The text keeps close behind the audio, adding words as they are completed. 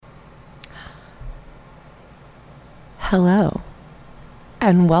Hello,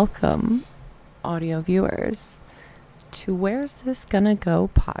 and welcome, audio viewers, to Where's This Gonna Go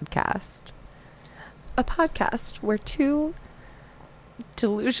podcast. A podcast where two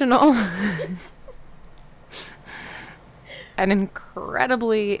delusional and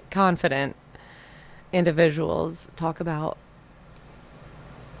incredibly confident individuals talk about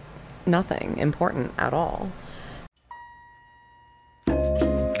nothing important at all.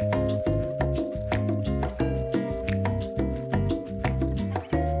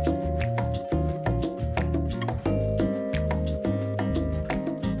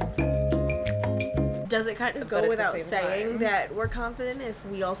 Does it kind of But go at without the same saying time, that we're confident if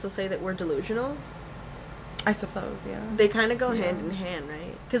we also say that we're delusional? I suppose, yeah. They kind of go Yeah. hand in hand,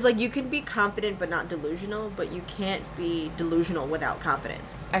 right? Because, like, you can be confident but not delusional, but you can't be delusional without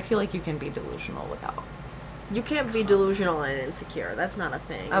confidence. I feel like you can be delusional without. You can't be delusional and insecure. That's not a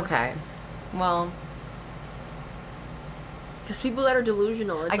thing. Okay. Well, Because people that are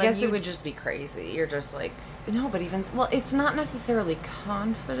delusional, it's I like guess you it would just be crazy. You're just like, no, but even, well, it's not necessarily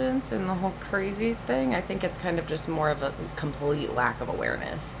confidence in the whole crazy thing. I think it's kind of just more of a complete lack of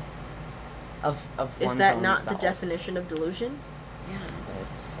awareness of Is one's that own not self. the definition of delusion? Yeah, but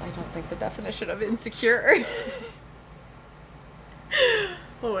it's, I don't think the definition of insecure.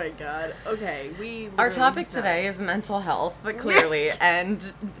 Oh my god. Okay, Our topic today is mental health, clearly,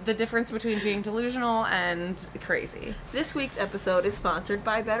 and the difference between being delusional and crazy. This week's episode is sponsored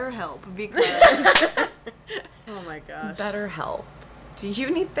by BetterHelp because... Oh my gosh. BetterHelp. Do you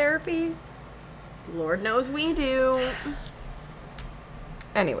need therapy? Lord knows we do.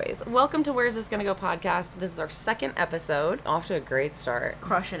 Anyways, welcome to Where's This Gonna Go podcast. This is our second episode. Off to a great start.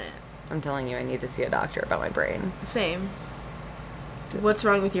 Crushing it. I'm telling you, I need to see a doctor about my brain. Same. What's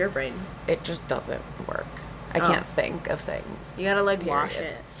wrong with your brain? It just doesn't work. I Oh. can't think of things. You gotta, like, wash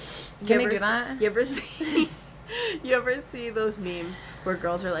Period. it. Can You they ever do that? You ever see... You ever see those memes where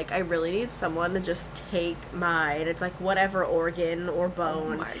girls are like, I really need someone to just take and it's like whatever organ or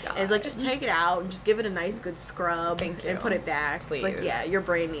bone. my God. And it's like, just take it out and just give it a nice good scrub Thank and you. put it back. It's like, Please. yeah, your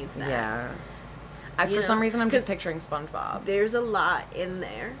brain needs that. Yeah. You For some know, reason, I'm just 'cause picturing SpongeBob. There's a lot in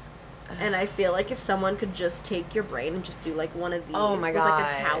there. And I feel like if someone could just take your brain and just do like one of these Oh my with like a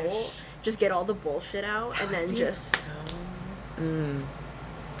gosh. towel, just get all the bullshit out and then just... Mm.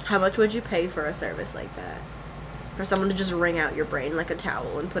 How much would you pay for a service like that? For someone to just wring out your brain like a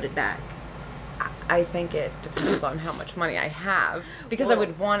towel and put it back? I think it depends on how much money I have, because I Well-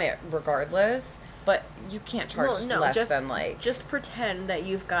 would want it regardless. But you can't charge less than like. Just pretend that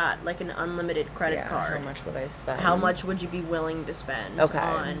you've got like an unlimited credit Yeah, card. How much would I spend? How much would you be willing to spend Okay.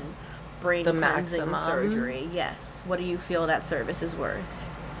 on brain The cleansing maximum? surgery? Yes. What do you feel that service is worth?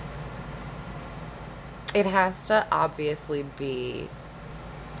 It has to obviously be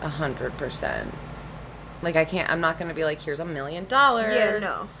 100%. Like I'm not gonna be like, here's $1 million. Yeah,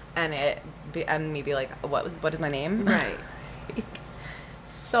 no. And me be like, what is my name? Right.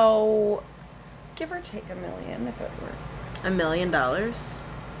 So, give or take $1 million if it works. $1 million?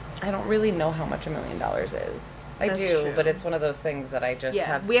 I don't really know how much $1 million is. I That's do, true. but it's one of those things that I just Yeah,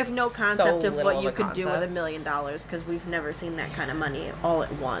 have. we have no so concept of little what you a could do with concept. $1 million because we've never seen that kind of money all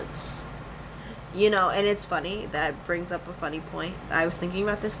at once. You know, and it's funny. That brings up a funny point. I was thinking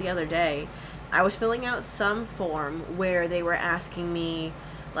about this the other day. I was filling out some form where they were asking me,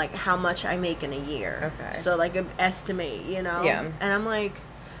 like, how much I make in a year. Okay. So, like, an estimate, you know? Yeah. And I'm like,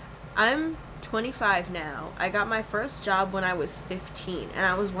 I'm 25 now. I got my first job when I was 15. And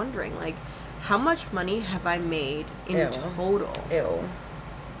I was wondering, like, how much money have I made in Ew. total? Ew.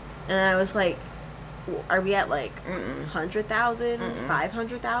 And I was like, are we at like Mm-mm. 100,000,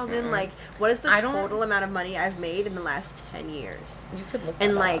 500,000? Like, what is the I don't- total amount of money I've made in the last 10 years? You could look that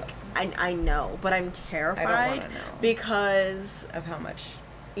And up. like, I know, but I'm terrified wanna know. because, Of how much?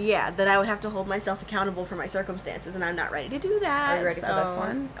 yeah, that I would have to hold myself accountable for my circumstances, and I'm not ready to do that. Are you ready for this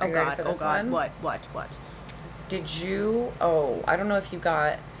one? Are Oh you ready God! for this Oh God! one? What? Did you? Oh, I don't know if you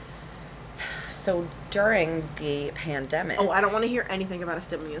got. So during the pandemic. Oh, I don't want to hear anything about a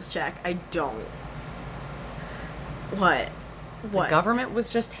stimulus check. I don't. What? The government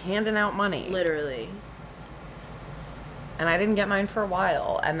was just handing out money. Literally. And I didn't get mine for a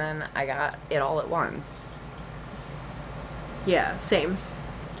while, and then I got it all at once. Yeah, same.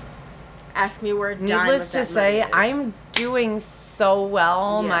 Ask me where a dime Needless of to that money say, is. I'm doing so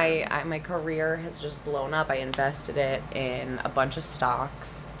well. Yeah. My career has just blown up. I invested it in a bunch of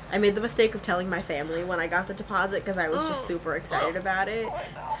stocks. I made the mistake of telling my family when I got the deposit because I was just super excited about it.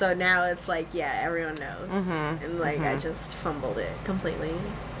 So now it's like, yeah, everyone knows. Mhm, And like, I just fumbled it completely.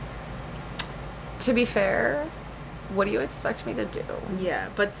 To be fair, what do you expect me to do? Yeah,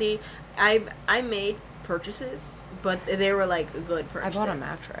 but see, I made purchases, but they were like good I purchases. bought a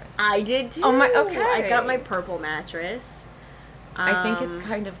mattress. I did too. Oh my, okay. I got my purple mattress. I think it's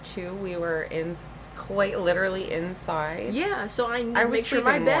kind of too. We were quite literally inside. Yeah, so I I was make sure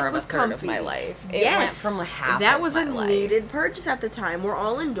my sleeping bed more of was a third comfy. of my life. It Yes, went from half that of was my a life. needed purchase at the time. We're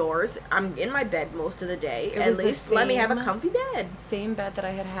all indoors. I'm in my bed most of the day. It At was the least let me have a same- comfy bed. Same bed that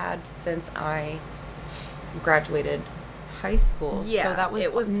I had since I graduated high school. Yeah, so that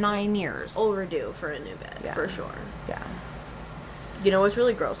it was 9 years. Overdue for a new bed, Yeah. for sure. Yeah. You know what's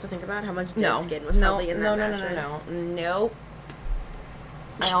really gross to think about? How much dead No. skin was probably in that no, mattress. no. Nope.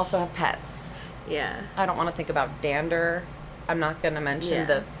 I also have pets. Yeah. I don't want to think about dander. I'm not going to mention Yeah.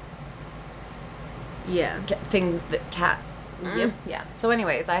 the Yeah. things that cats. Yep. Yeah. So,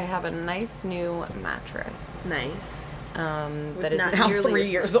 anyways, I have a nice new mattress. Nice. That is not now nearly 3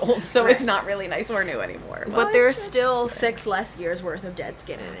 as years much. old, so Right. it's not really nice or new anymore. But there's still 6 less years worth of dead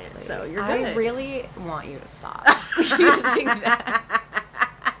skin in it, so you're good. I really want you to stop using that.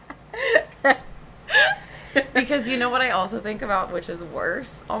 Because you know what I also think about, which is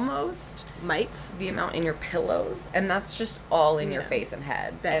worse almost? Mites? The amount in your pillows. And that's just all in your Yeah. face and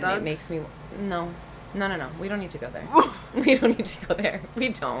head. Bed and bugs? it makes me... No. We don't need to go there. We don't need to go there. We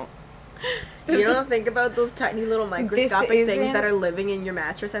don't. You This don't is- think about those tiny little microscopic things isn't- that are living in your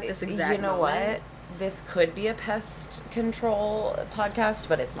mattress at this exact You know moment? what? This could be a pest control podcast,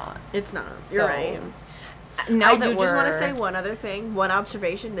 but it's not. It's not. So, You're right. Now I that do just want to we're- say one other thing, one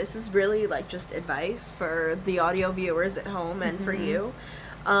observation. This is really like just advice for the audio viewers at home and for you.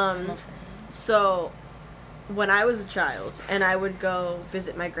 So, when I was a child and I would go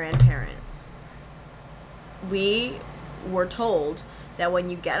visit my grandparents, we were told that when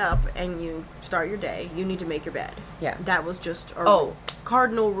you get up and you start your day, you need to make your bed. Yeah. That was just a Oh.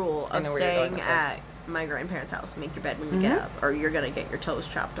 cardinal rule I of know where you're going staying with at my grandparents' house. Make your bed when you get up, or you're gonna get your toes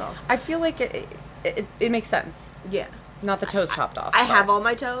chopped off. I feel like it makes sense. Yeah. Not the toes chopped off. I but- have all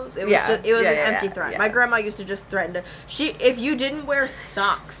my toes. It was Yeah, just, it was yeah, an yeah, empty yeah, threat. yeah. My grandma used to just threaten to if you didn't wear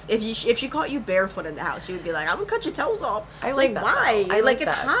socks, if she caught you barefoot in the house, she would be like, "I'm gonna cut your toes off." I like that, why? though. I like like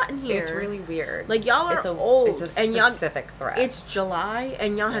it's that. hot in here. It's really weird. Like y'all are It's a- old it's a and y'all specific threat. It's July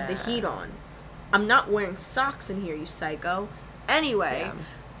and y'all have the Yeah. heat on. I'm not wearing socks in here, you psycho. Anyway,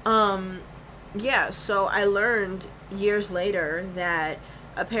 yeah, so I learned years later that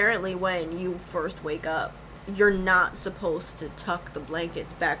apparently when you first wake up, you're not supposed to tuck the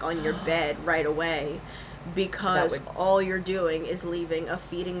blankets back on your bed right away because would- all you're doing is leaving a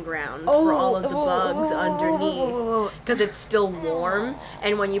feeding ground for all of the bugs underneath because it's still warm,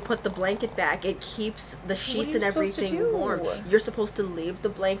 and when you put the blanket back it keeps the sheets and you supposed to everything do? warm. You're supposed to leave the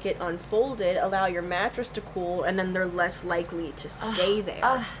blanket unfolded, allow your mattress to cool, and then they're less likely to stay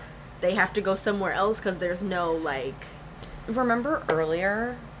there. They have to go somewhere else because there's no like Remember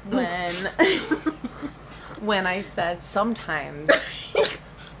earlier when when I said sometimes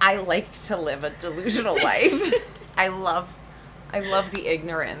I like to live a delusional life. I love the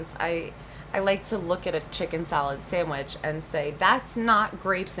ignorance. I like to look at a chicken salad sandwich and say, that's not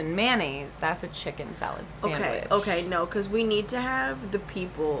grapes and mayonnaise, that's a chicken salad sandwich. Okay, no, because we need to have the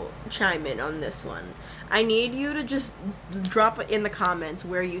people chime in on this one. I need you to just drop in the comments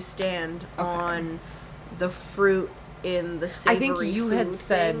where you stand on the fruit in the I savory think you had food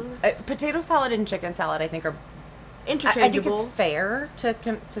said things. potato salad and chicken salad I think are Interchangeable. I think it's fair to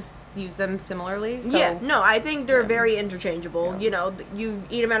use them similarly. So. Yeah, no, I think they're very interchangeable. Yeah. You know, you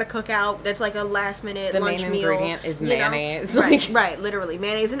eat them at a cookout. That's like a last minute The lunch main meal. ingredient is you know? mayonnaise. Right, right, literally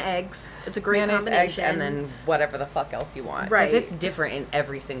mayonnaise and eggs. It's a great Mayonnaise, eggs, combination. and then whatever the fuck else you want. Right. Because it's different in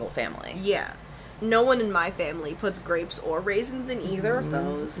every single family. Yeah. No one in my family puts grapes or raisins in either of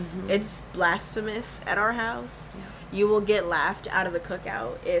those. It's blasphemous at our house. Yeah. You will get laughed out of the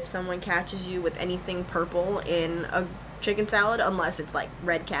cookout if someone catches you with anything purple in a chicken salad, unless it's like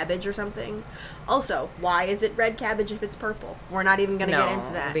red cabbage or something. Also, why is it red cabbage if it's purple? We're not even going to get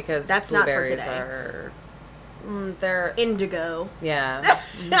into that. because that's not for blueberries today. are... they're... Indigo. Yeah.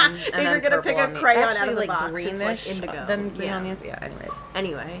 If you're gonna pick a crayon out of the box, greenish, it's like indigo. Then green Yeah. onions. Yeah, anyways.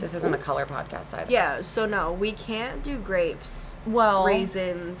 Anyway. This isn't a color podcast either. Yeah, so no, we can't do grapes, Well,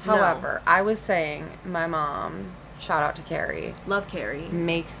 raisins. no. however, I was saying my mom, shout out to Carrie, Love Carrie.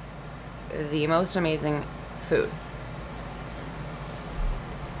 makes the most amazing food.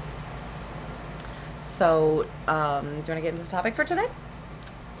 So, do you want to get into the topic for today?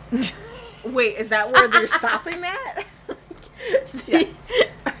 Wait, is that where they're stopping that?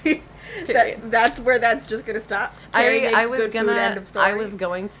 That's where that's just gonna stop. Carrie makes good food, end of story. I was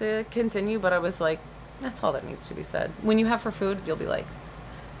going to continue, but I was like, that's all that needs to be said. When you have her food, you'll be like,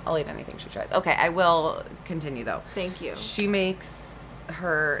 I'll eat anything she tries. Okay, I will continue though. Thank you. She makes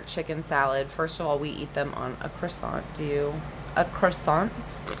her chicken salad. First of all, we eat them on a croissant. A croissant?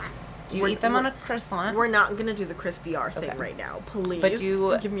 Do you eat them on a croissant? We're not gonna do the crispy R thing right now, please. But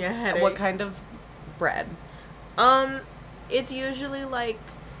give me a headache. What kind of bread? It's usually like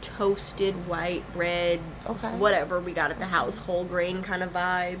toasted white bread, whatever we got at the house, whole grain kind of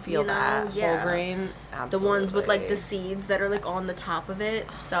vibe. Feel that whole grain, absolutely. The ones with like the seeds that are like on the top of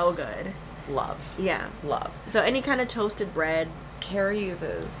it, so good. Love. Yeah, love. So any kind of toasted bread. Carrie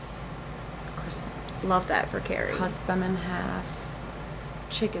uses croissants. Love that for Carrie. Cuts them in half.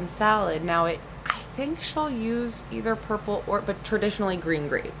 Chicken salad. Now I think she'll use either purple but traditionally green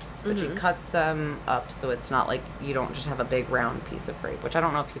grapes. But she cuts them up so it's not like you don't just have a big round piece of grape, which I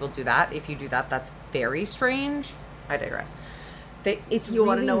don't know if people do that. If you do that, that's very strange. I digress. It's you really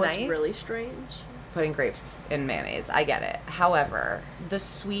want to know nice what's really strange? Putting grapes in mayonnaise. I get it. However, the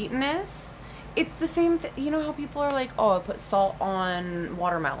sweetness, it's the same you know how people are like, oh, I put salt on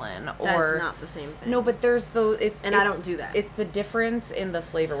watermelon, or that's not the same thing. No, but there's I don't do that. It's the difference in the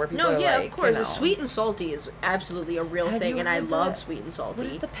flavor where people are like, of course, you know, sweet and salty is absolutely a real thing, and I love sweet and salty. What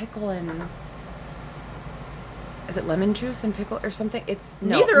is the pickle in? Is it lemon juice and pickle or something? It's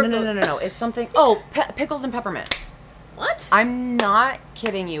no. It's something. Oh, pickles and peppermint. What? I'm not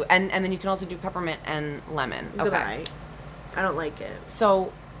kidding you. And then you can also do peppermint and lemon. Okay. Goodbye. I don't like it.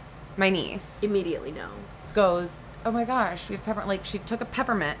 So, my niece immediately goes, oh my gosh, we have peppermint. Like, she took a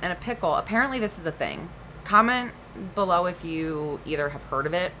peppermint and a pickle. Apparently this is a thing. Comment below if you either have heard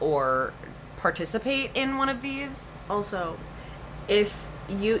of it or participate in one of these. Also, if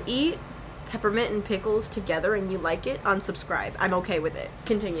you eat peppermint and pickles together and you like it, unsubscribe. I'm okay with it.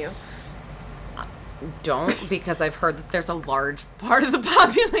 Continue. Don't, because I've heard that there's a large part of the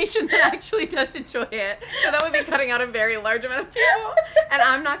population that actually does enjoy it. So that would be cutting out a very large amount of people. And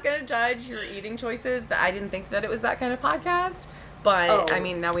I'm not going to judge your eating choices. I didn't think that it was that kind of podcast. But, I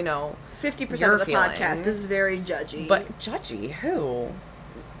mean, now we know 50% of the podcast is very judgy. But judgy? Who?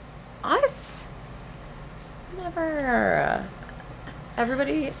 Us? Never.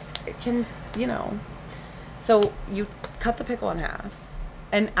 Everybody can, you know. So you cut the pickle in half.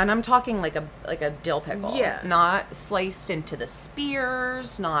 And I'm talking like a dill pickle. Yeah. Not sliced into the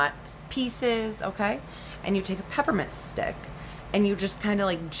spears, not pieces, okay? And you take a peppermint stick and you just kind of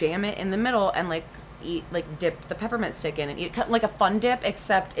like jam it in the middle and like dip the peppermint stick in and eat it like a fun dip,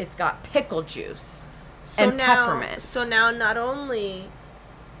 except it's got pickle juice and peppermint. So now not only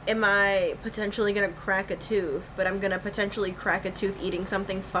am I potentially going to crack a tooth, but I'm going to potentially crack a tooth eating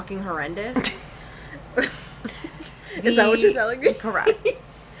something fucking horrendous. Is that what you're telling me? Correct.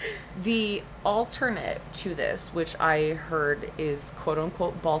 The alternate to this, which I heard is quote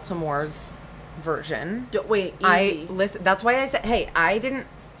unquote Baltimore's version. Wait, easy. That's why I said, hey,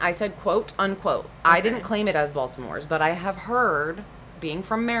 I said quote unquote. Okay. I didn't claim it as Baltimore's, but I have heard, being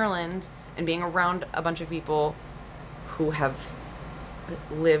from Maryland and being around a bunch of people who have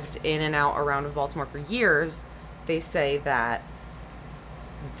lived in and out around of Baltimore for years, they say that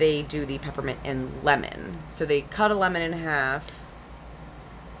they do the peppermint and lemon. So they cut a lemon in half.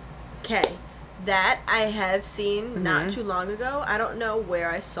 Okay. That I have seen not too long ago. I don't know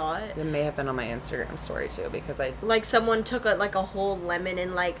where I saw it. It may have been on my Instagram story too, because like someone took a whole lemon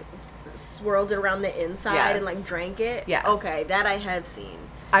and like swirled it around the inside and like drank it. Yes. Okay, that I have seen.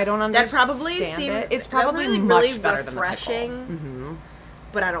 I don't understand. That probably It's probably much really better refreshing. Than the pickle.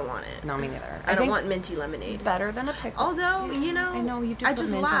 But I don't want it. No, me neither. I don't want minty lemonade. Better than a pickle. Although, you know, I know you do. I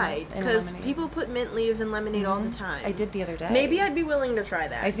just lied because people put mint leaves in lemonade all the time. I did the other day. Maybe I'd be willing to try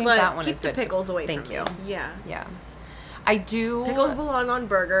that. I think that one is good. Keep the pickles away from me. Thank you. Yeah. Yeah. I do. Pickles belong on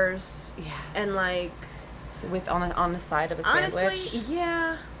burgers. Yes. And like on the side of a sandwich. Honestly,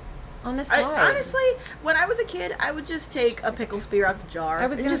 yeah. On the side. Honestly, when I was a kid, I would just take a pickle spear out the jar. I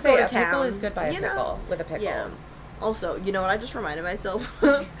was going to say go a town. pickle is good by a pickle with a pickle. Yeah. Also, you know what I just reminded myself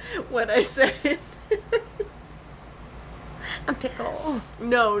of when I said a pickle.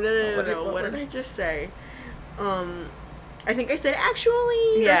 No. What did I just say? I think I said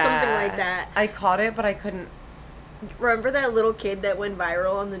actually or something like that. I caught it, but I couldn't. Remember that little kid that went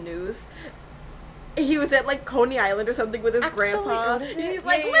viral on the news? He was at like Coney Island or something with his grandpa. He's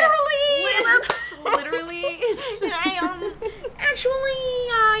like, literally.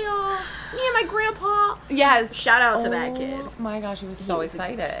 Me and my grandpa. Yes. Shout out to that kid. Oh my gosh, he was so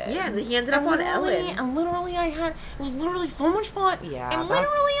excited. Yeah, and he ended up on Ellen. And literally, it was literally so much fun. Yeah. And literally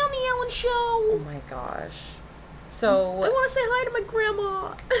on the Ellen show. Oh my gosh. So. I want to say hi to my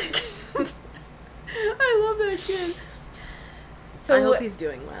grandma. I love that kid. So I hope he's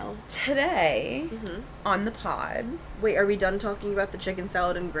doing well. Today, Mm-hmm. on the pod, Wait, are we done talking about the chicken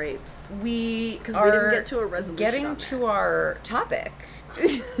salad and grapes? we 'Cause we didn't get to a resolution Getting on to that. our topic,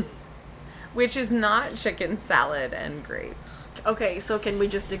 which is not chicken salad and grapes. Okay, so can we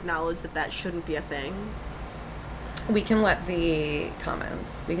just acknowledge that that shouldn't be a thing? We can let the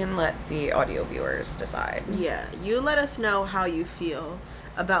comments, we can let the audio viewers decide. Yeah, you let us know how you feel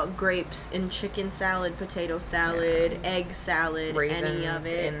about grapes in chicken salad, potato salad, egg salad, Raisins any of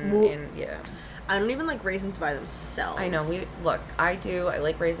it. yeah. I don't even like raisins by themselves. I know. I do. I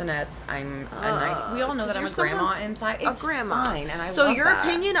like Raisinets. We all know that I'm a grandma inside. It's a grandma. fine, and I so love your that.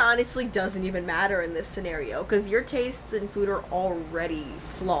 opinion honestly doesn't even matter in this scenario because your tastes in food are already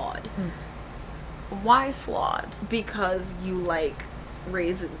flawed Why flawed? because you like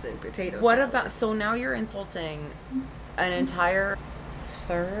raisins and potatoes. What about? So now you're insulting an entire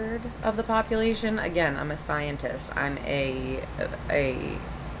third of the population. Again, I'm a scientist. I'm a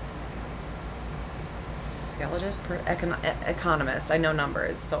sociologist, economist. I know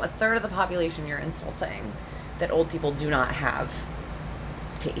numbers. So a third of the population you're insulting that old people do not have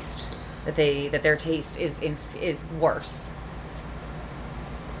taste. That their taste is worse.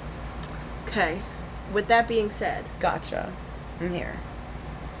 Okay. With that being said, Gotcha. I'm here.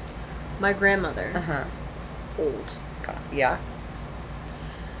 my grandmother, Uh-huh. old, Yeah.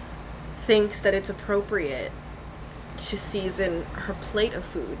 thinks that it's appropriate to season her plate of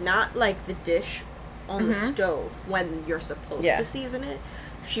food, not like the dish on the stove when you're supposed Yeah. to season it.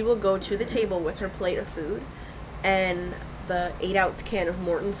 She will go to the table with her plate of food and the 8-ounce can of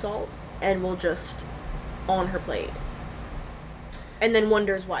Morton salt and will just on her plate. And then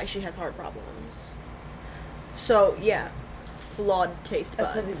wonders why she has heart problems. So, yeah, flawed taste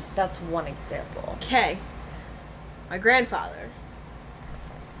buds. That's one example. Okay. My grandfather.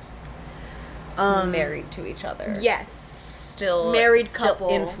 Married to each other. Yes. Still Married still couple.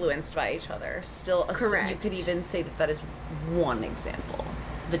 influenced by each other. Still Correct. You could even say that is one example.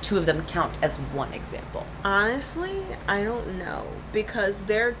 The two of them count as one example. Honestly, I don't know. Because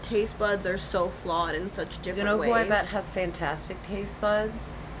their taste buds are so flawed in such different You know ways. who I bet has fantastic taste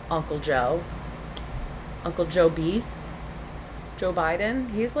buds? Uncle Joe. Uncle Joe B. Joe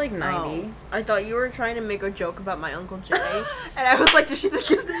Biden. He's like 90. Oh, I thought you were trying to make a joke about my Uncle Jay. And I was like, does she think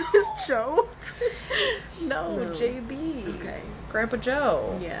his name is Joe? No, No. JB. Okay. Grandpa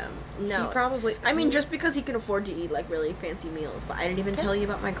Joe. Yeah. No. He probably. I mean, just because he can afford to eat, like, really fancy meals. But I didn't even tell you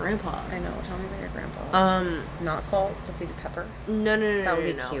about my grandpa. I know. Tell me about your grandpa. Not salt. Does he do pepper? No, That would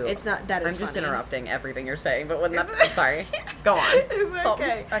be no. cute. It's not, that is I'm just funny. interrupting everything you're saying, but when that's. I'm sorry. Go on. It's Salt-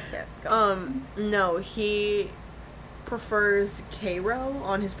 okay. I can't. Go. No, he prefers K-Row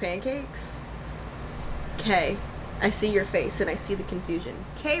on his pancakes. K. I see your face and I see the confusion.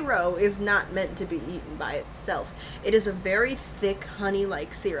 K-Row is not meant to be eaten by itself. It is a very thick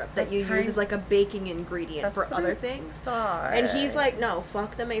honey-like syrup that That's you use kind- as like a baking ingredient That's for what other I things. thought. And he's like, no,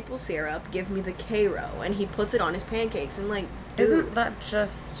 fuck the maple syrup. Give me the K-Row. And he puts it on his pancakes and like, dude, Isn't that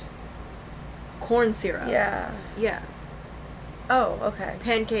just. corn syrup. Yeah. Yeah. Oh, okay.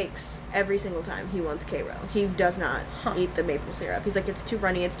 Pancakes every single time he wants K-Row. He does not eat the maple syrup. He's like, it's too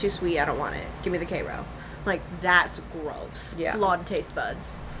runny, it's too sweet, I don't want it. Give me the K-Row. Like, that's gross. Yeah. Flawed taste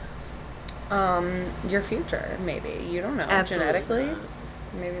buds. Your future, maybe. You don't know. Absolutely Genetically. not.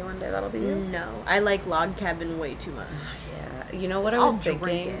 Maybe one day that'll be you. No. I like log cabin way too much. Yeah. You know what I was I'll drink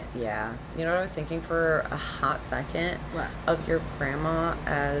thinking? it. Yeah. You know what I was thinking for a hot second? What? Of your grandma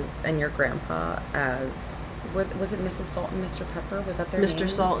and your grandpa as. Was it Mrs. Salt and Mr. Pepper? Was that their Mr.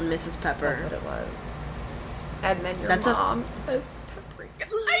 names? Salt and Mrs. Pepper. That's what it was. And then your That's a- mom as Paprika.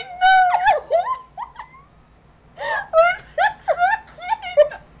 I know!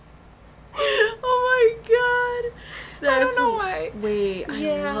 Oh my god. I don't know why. Wait, I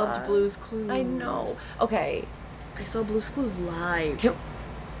Yeah. loved Blue's Clues. I know. Okay. I saw Blue's Clues live. Can-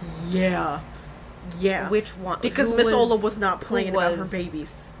 Yeah. Yeah. Which one? Because who Miss Ola was not who playing about her was-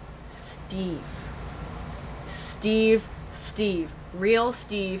 babies. Steve. Real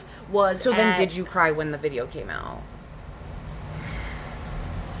Steve was So then at- did you cry when the video came out?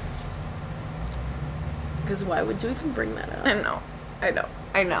 Because why would you even bring that up?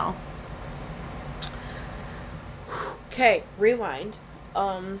 I know. Okay, rewind.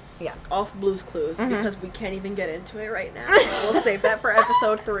 Yeah. Off Blue's Clues, because we can't even get into it right now. We'll save that for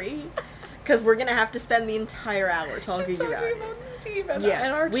episode 3. Because we're going to have to spend the entire hour talking about it. Steve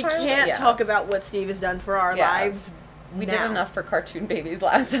Yeah, our we child- can't yeah. talk about what Steve has done for our Yeah. lives. We now. did enough for cartoon babies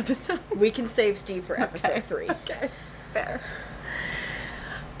last episode. We can save Steve for episode Okay. 3. Okay, fair.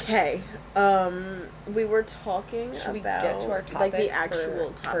 Okay. We were talking Should we about get to our topic like the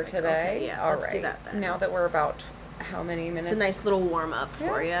actual for topic today? Okay, yeah, All let's do right. that then. Now that we're about how many minutes? It's a nice little warm up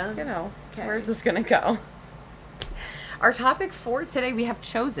for you. You know, Okay. where's this going to go? Our topic for today we have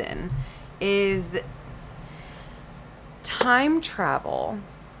chosen is time travel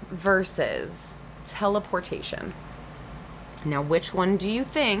versus teleportation. Now, which one do you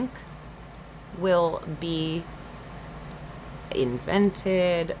think will be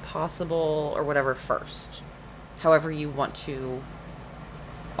invented, possible, or whatever first? However you want to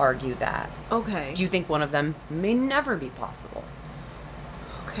argue that. Okay. Do you think one of them may never be possible?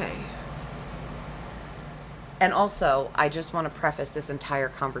 Okay. And also, I just want to preface this entire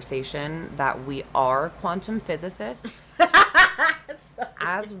conversation that we are quantum physicists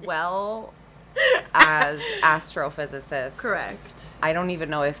as well as astrophysicists. Correct. I don't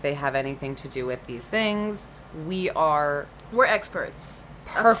even know if they have anything to do with these things. We're experts.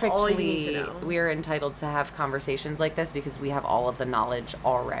 That's all you need to perfectly, know. we are entitled to have conversations like this because we have all of the knowledge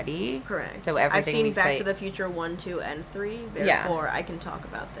already. Correct. So everything I've seen we Back say, to the Future 1, 2, and 3. Yeah. Therefore, I can talk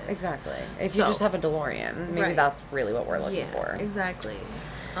about this. exactly. If you So- just have a DeLorean, maybe Right. that's really what we're looking Yeah, for. exactly.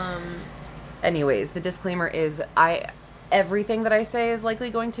 Anyways, the disclaimer is everything that I say is likely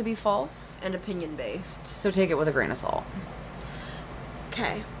going to be false, And opinion based. so take it with a grain of salt.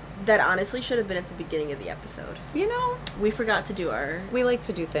 Okay. That honestly should have been at the beginning of the episode. You know, We forgot to do our. we like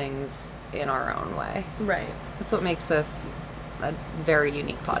to do things in our own way. Right. That's what makes this a very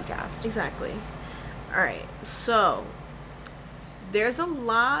unique podcast. Exactly. Alright, so. There's a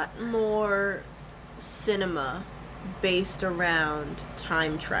lot more cinema based around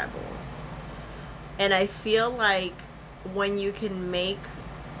time travel. And I feel like when you can make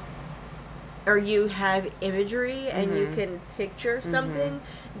or you have imagery and you can picture something,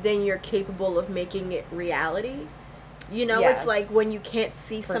 then you're capable of making it reality. You know, Yes. it's like when you can't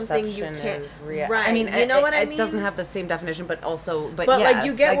see something, you Perception can't. is real. Right. I mean, you know what I mean? It doesn't have the same definition, but also, but But yes, like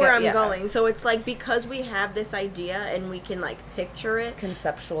you get where I'm yeah. going. So it's like because we have this idea and we can like picture it.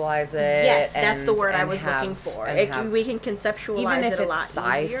 Conceptualize it. Yes, that's the and- word I and was looking have- for. and have- We can conceptualize even if it a it's lot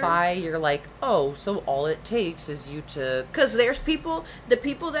sci-fi, easier. you're like, oh, so all it takes is you to. Because there's the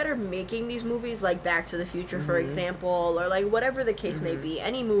people that are making these movies, like Back to the Future, for example, or like whatever the case may be,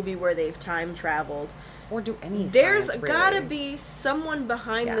 any movie where they've time traveled, Or do any there's science, gotta really. be someone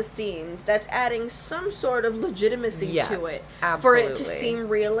behind Yeah. the scenes that's adding some sort of legitimacy Yes, to it for it to absolutely. seem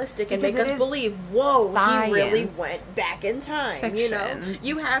realistic and Because make it us is believe, whoa, he really science went back in time. You know, fiction.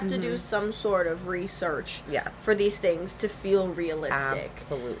 you have to do some sort of research Yes. for these things to feel realistic.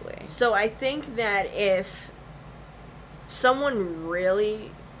 Absolutely. So I think that if someone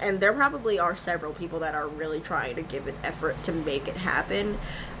really, and there probably are several people that are really trying to give an effort to make it happen,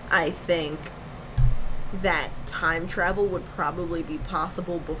 I think that time travel would probably be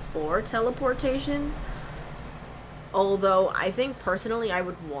possible before teleportation. Although I think personally I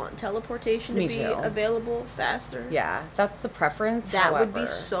would want teleportation to Me be too. available faster. Yeah, that's the preference. That would be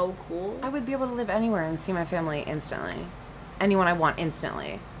However, so cool. I would be able to live anywhere and see my family instantly. Anyone I want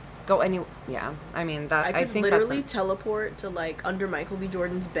instantly. Go any. Yeah, I mean that. I could think literally that's teleport to like under Michael B.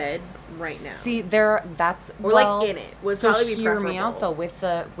 Jordan's bed right now. see there. That's Or, like, in it would so probably be hear me out though.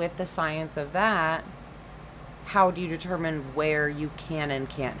 preferable. With the science of that, how do you determine where you can and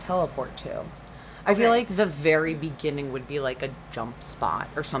can't teleport to? I feel Okay. like the very beginning would be like a jump spot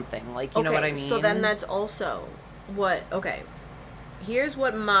or something. Like you know what I mean? So then that's also what. Okay, here's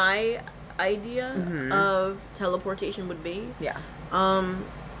what my idea of teleportation would be. yeah.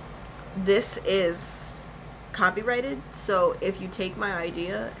 This is copyrighted, so if you take my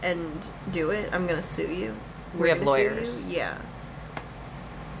idea and do it, I'm gonna sue you. We We're have gonna sue you. lawyers. Yeah.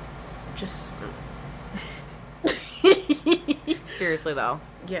 Just. Seriously though,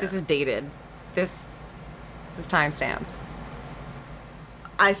 Yeah. this is dated. This is time stamped.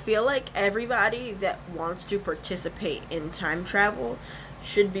 I feel like everybody that wants to participate in time travel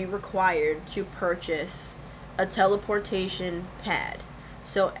should be required to purchase a teleportation pad.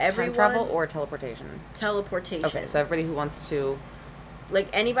 So everyone Time travel or teleportation? teleportation. Okay, so everybody who wants to. like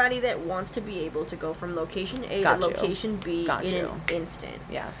anybody that wants to be able to go from location A Got to you. location B Got in you. an instant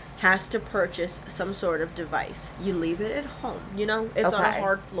Yes. has to purchase some sort of device. You leave it at home. You know, it's on a Okay.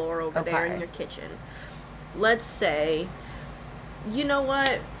 hard floor over there in Okay. your kitchen. Let's say, you know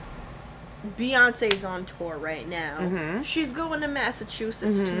what? Beyonce's on tour right now. Mhm. She's going to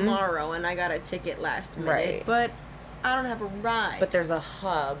Massachusetts tomorrow, and I got a ticket last minute, Right. but I don't have a ride. But there's a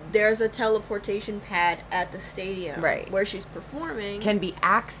hub there's a teleportation pad at the stadium Right. where she's performing. can be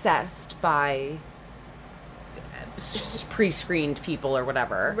accessed by pre-screened people or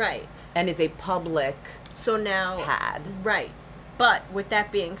whatever. right. And is a public So now, pad. right. But with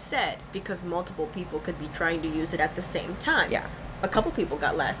that being said, because multiple people could be trying to use it at the same time. Yeah. a couple people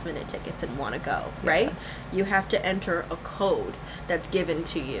got last minute tickets and want to go, right? You have to enter a code that's given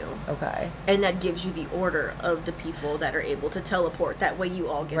to you. Okay. And that gives you the order of the people that are able to teleport. That way you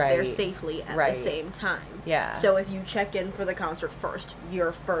all get there safely at the same time. Yeah. So if you check in for the concert first,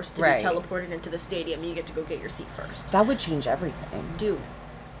 you're first to be teleported into the stadium. You get to go get your seat first. That would change everything. Dude.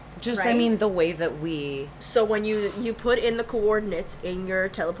 Just, I mean, the way that we... So when you put in the coordinates in your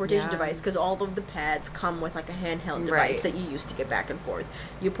teleportation device, because all of the pads come with, like, a handheld device that you use to get back and forth.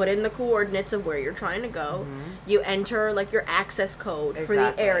 You put in the coordinates of where you're trying to go. You enter, like, your access code for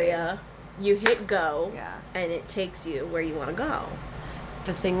the area. You hit go, and it takes you where you want to go.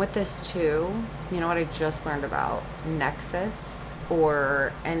 The thing with this, too, you know what I just learned about? Nexus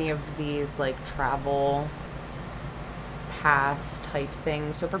or any of these, like, travel... pass type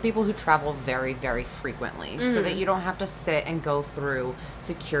things. So for people who travel very, very frequently, so that you don't have to sit and go through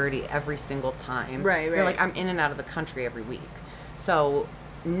security every single time. Right. You're like, I'm in and out of the country every week. So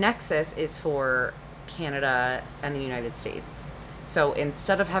Nexus is for Canada and the United States. So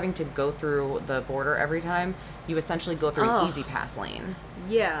instead of having to go through the border every time, you essentially go through an Easy Pass lane.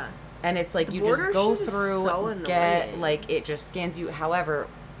 Yeah. And it's like you just go through, get, like, it just scans you. However,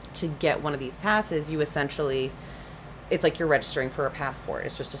 to get one of these passes, you essentially... It's like you're registering for a passport.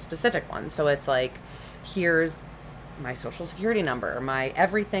 It's just a specific one. So it's like, here's my social security number, my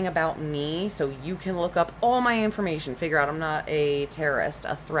everything about me. So you can look up all my information, figure out I'm not a terrorist,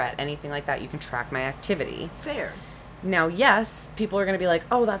 a threat, anything like that. You can track my activity. Fair. Now, yes, people are going to be like,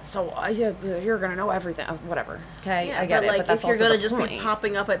 oh, that's so, you're going to know everything. Whatever. Okay, yeah, I get but it. But that's if you're going to just be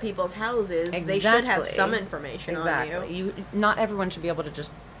popping up at people's houses, they should have some information on you. Not everyone should be able to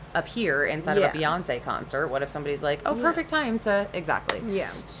just appear inside of a Beyonce concert. What if somebody's like, oh, perfect time to... Exactly. Yeah.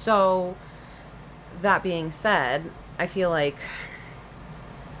 So, that being said, I feel like...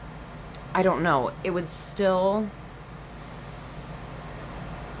 I don't know. It would still...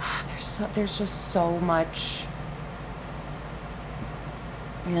 There's just so much...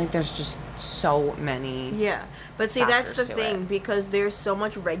 I mean, like, there's just so many... Yeah. But see, that's the thing, because there's so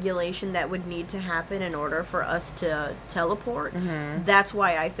much regulation that would need to happen in order for us to teleport. Mm-hmm. That's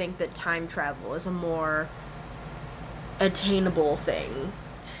why I think that time travel is a more attainable thing.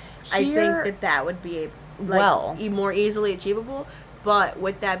 I think that would be, more easily achievable. But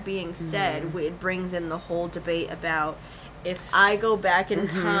with that being said, it brings in the whole debate about... If I go back in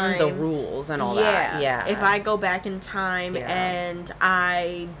time... The rules and all that. Yeah. If I go back in time and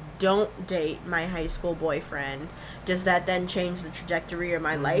I don't date my high school boyfriend, does that then change the trajectory of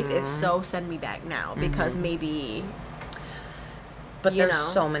my life? If so, send me back now. Because maybe... But there's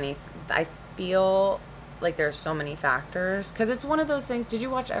so many... I feel like there's so many factors. Because it's one of those things... Did you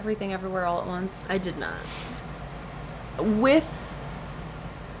watch Everything Everywhere All at Once? I did not. With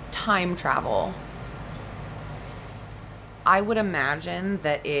time travel... I would imagine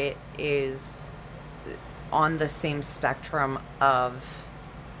that it is on the same spectrum of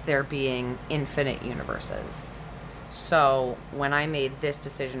there being infinite universes. So when I made this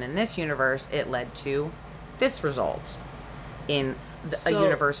decision in this universe, it led to this result. In a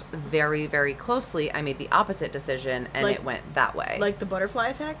universe very, very closely, I made the opposite decision, and it went that way. Like the butterfly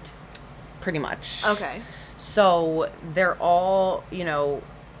effect? Pretty much. Okay. So they're all,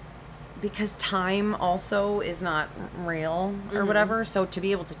 because time also is not real or whatever. So to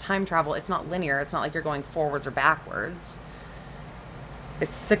be able to time travel, it's not linear. It's not like you're going forwards or backwards.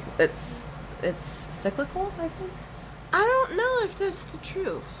 It's cyclical, I think. I don't know if that's the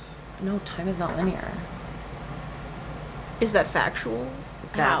truth. No, time is not linear. Is that factual?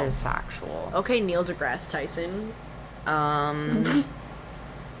 That is factual. Okay, Neil deGrasse Tyson. How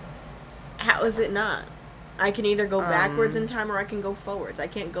is it not? I can either go backwards in time or I can go forwards. I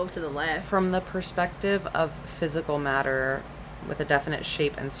can't go to the left. From the perspective of physical matter with a definite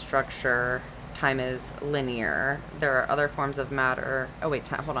shape and structure, time is linear. There are other forms of matter. Oh, wait,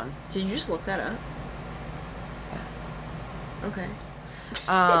 hold on. Did you just look that up? Yeah. Okay.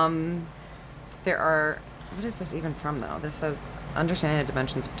 There are... What is this even from, though? This says, understanding the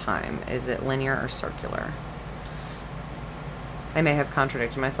dimensions of time. Is it linear or circular? I may have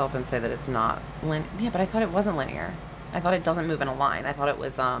contradicted myself and say that it's not linear. Yeah, but I thought it wasn't linear. I thought it doesn't move in a line. I thought it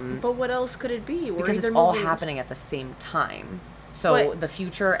was... But what else could it be? Because it's all happening at the same time. So the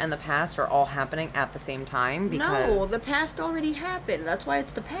future and the past are all happening at the same time because... No, the past already happened. That's why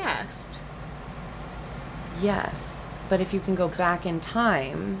it's the past. Yes, but if you can go back in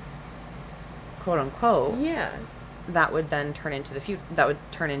time, quote unquote... Yeah. That would then turn into the future. That would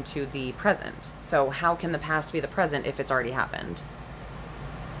turn into the present. So how can the past be the present if it's already happened?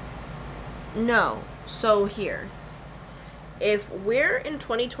 No. So here, if we're in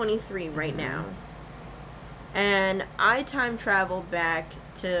 2023 right now, And I time travel back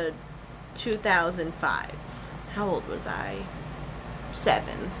to 2005. How old was I?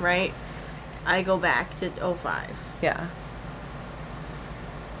 7, right? I go back to '05. Yeah.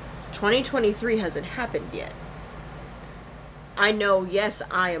 2023 hasn't happened yet. I know, yes,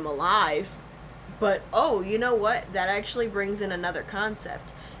 I am alive, but you know what? That actually brings in another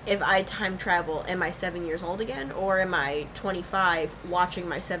concept. If I time travel, am I 7 years old again, or am I 25 watching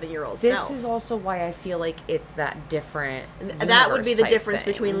my 7-year-old self? This is also why I feel like it's that different. That would be the type difference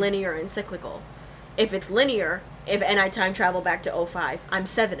thing. between linear and cyclical. If it's linear, and I time travel back to '05, I'm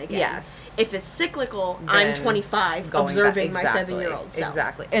 7 again. Yes. If it's cyclical, I'm Then 25 going observing back- my exactly, 7-year-old self.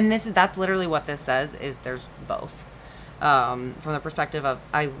 Exactly. And that's literally what this says, is there's both. From the perspective of,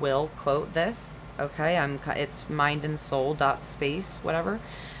 I will quote this, okay? It's mind and soul dot space, whatever.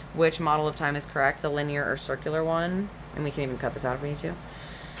 Which model of time is correct, the linear or circular one? And we can even cut this out if we need to.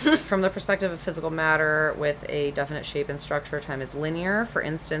 From the perspective of physical matter with a definite shape and structure, time is linear. For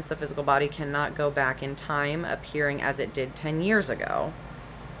instance, the physical body cannot go back in time, appearing as it did 10 years ago.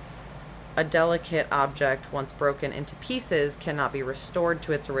 A delicate object, once broken into pieces, cannot be restored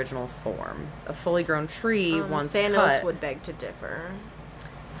to its original form. A fully grown tree, once Thanos cut... would beg to differ.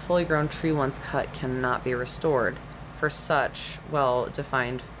 A fully grown tree, once cut, cannot be restored. For such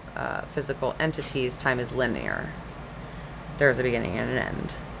well-defined physical entities, time is linear. There is a beginning and an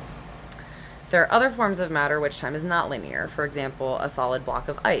end. There are other forms of matter which time is not linear. For example, a solid block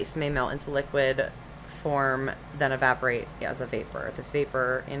of ice may melt into liquid form, then evaporate as a vapor. This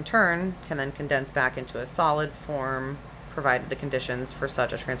vapor, in turn, can then condense back into a solid form, provided the conditions for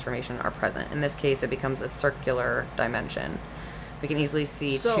such a transformation are present. In this case, it becomes a circular dimension. We can easily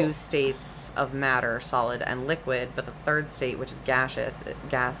see two states of matter, solid and liquid, but the third state, which is gaseous,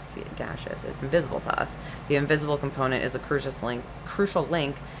 is invisible to us. The invisible component is a crucial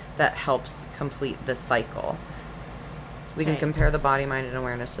link that helps complete the cycle. We can compare the body, mind, and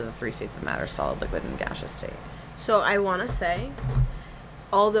awareness to the 3 states of matter: solid, liquid, and gaseous state. So I want to say,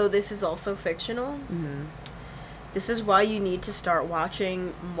 although this is also fictional, this is why you need to start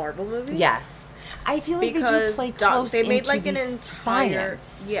watching Marvel movies. Yes. I feel like because they do play close they made into like the an entire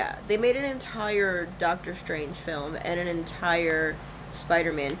science. they made an entire Doctor Strange film and an entire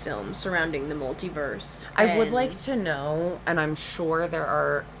Spider-Man film surrounding the multiverse. I would like to know, and I'm sure there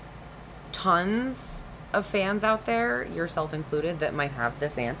are tons of fans out there, yourself included, that might have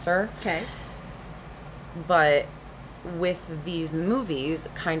this answer. Okay. But with these movies,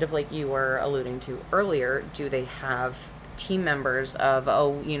 kind of like you were alluding to earlier, do they have team members of,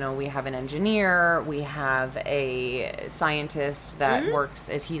 we have an engineer, we have a scientist that works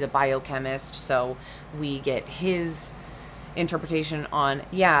as he's a biochemist, so we get his interpretation on,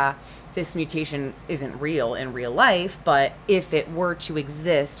 this mutation isn't real in real life, but if it were to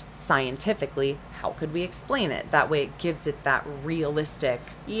exist scientifically, how could we explain it? That way it gives it that realistic,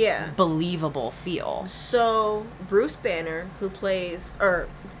 believable feel. So Bruce Banner,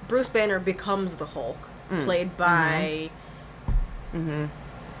 Bruce Banner becomes the Hulk, played by...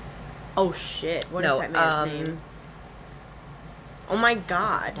 Oh shit! What is that man's name? Oh my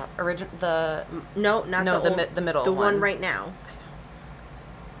god! The middle. The one right now.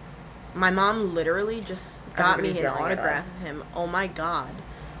 My mom literally just got me an autograph of him. Oh my god!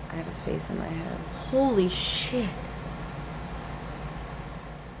 I have his face in my head. Holy shit!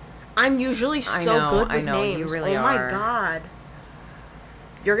 I'm usually so good with names. You really are. Oh my god!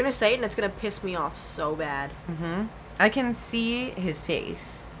 You're gonna say it, and it's gonna piss me off so bad. I can see his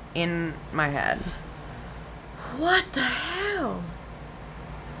face in my head. What the hell?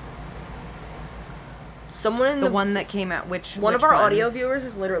 Someone in the one that came out, one of our audio viewers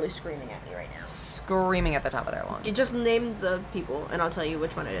is literally screaming at me right now. Screaming at the top of their lungs. You just name the people, and I'll tell you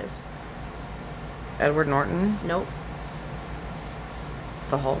which one it is. Edward Norton? Nope.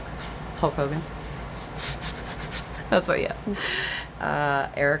 The Hulk? Hulk Hogan? That's what, yes.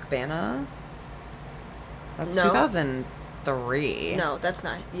 Eric Bana? That's 2003. No, that's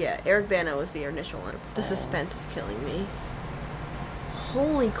not. Yeah, Eric Bana was the initial one. The suspense is killing me.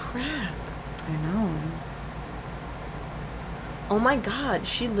 Holy crap. I know. Oh my god,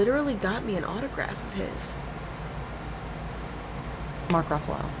 she literally got me an autograph of his. Mark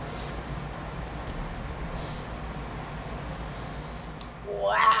Ruffalo.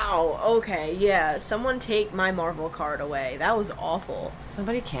 Wow. Okay, yeah. Someone take my Marvel card away. That was awful.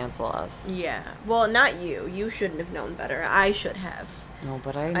 Somebody cancel us. Yeah. Well, not you. You shouldn't have known better. I should have. No,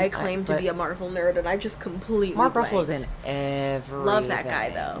 but I claim to be a Marvel nerd, and I just completely Mark Ruffalo's in everything. Love that guy,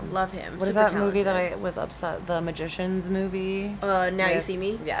 though. Love him. What is that movie that I was upset? The Magicians movie? Now You See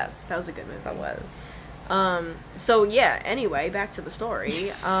Me? Yes. That was a good movie. That was. So, yeah, anyway, back to the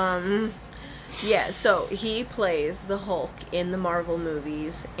story. Yeah, so he plays the Hulk in the Marvel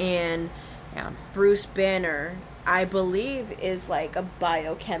movies, and Yeah. Bruce Banner, I believe, is like a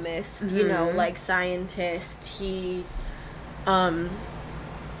biochemist, you know, like scientist. He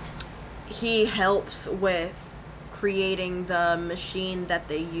helps with creating the machine that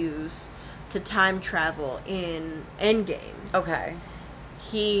they use to time travel in Endgame. Okay.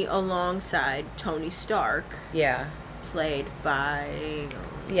 He, alongside Tony Stark, Yeah. played by...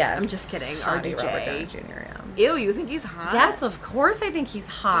 Yes. I'm just kidding. Hottie RDJ. Robert Downey Jr. Ew, you think he's hot? Yes, of course I think he's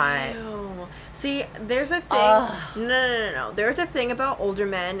hot. Ew. See, there's a thing... Ugh. No. There's a thing about older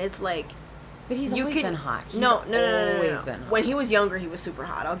men. It's like... But he's always been hot. He's No. always been hot. When he was younger, he was super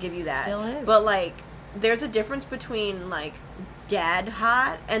hot. I'll give you that. Still is. But, like, there's a difference between, like, dad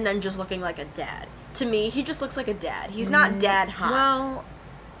hot and then just looking like a dad. To me, he just looks like a dad. He's not dad hot. Well,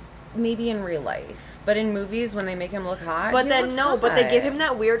 maybe in real life, but in movies when they make him look hot. But he then looks no, hot. but they give him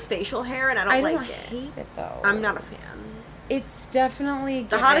that weird facial hair, and I don't like it. hate it though. I'm not a fan. It's definitely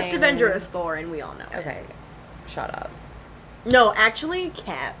The hottest giving- Avenger is Thor, and we all know it. Okay, shut up. No, actually,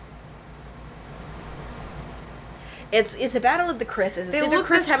 Cap. It's a battle of the Chris's. It's They either look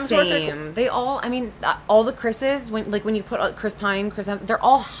Chris the Hemsworth same. They all. I mean, all the Chris's. When you put Chris Pine, Chris Hemsworth, they're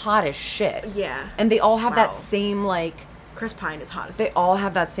all hot as shit. Yeah. And they all have Wow. that same like. Chris Pine is hot as They all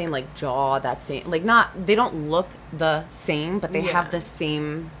have that same like jaw. That same like not. They don't look the same, but they Yeah. have the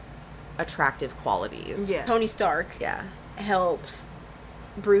same attractive qualities. Yeah. Tony Stark Yeah. helps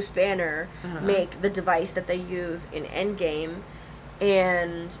Bruce Banner Uh-huh. make the device that they use in Endgame,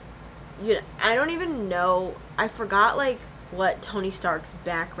 and you know, I don't even know. I forgot like what Tony Stark's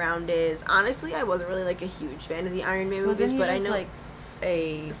background is. Honestly, I wasn't really like a huge fan of the Iron Man movies, Wasn't he but just I know like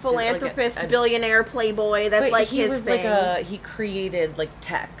a philanthropist, like a billionaire, playboy. That's but like he his was thing. like he created like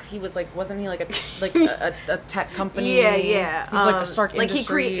tech. He was like wasn't he like a tech company? Yeah. He's like a Stark like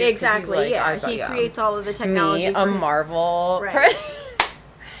Industries. he 'cause he's exactly. like, yeah, I thought, he creates all of the technology. Me, for a his- Marvel. Right.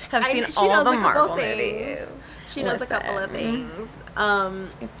 Have I seen know- she all knows the a couple Marvel things. movies. She knows a couple of Listen. things.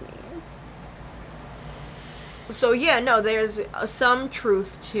 It's me. So yeah, no, there's some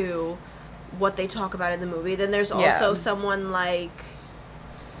truth to what they talk about in the movie. Then there's also Yeah. someone like,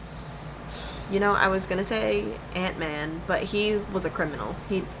 you know, I was gonna say Ant-Man, but he was a criminal.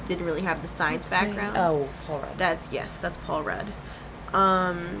 He didn't really have the science background. Oh, Paul Rudd. That's Paul Rudd.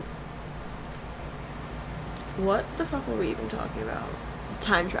 What the fuck were we even talking about?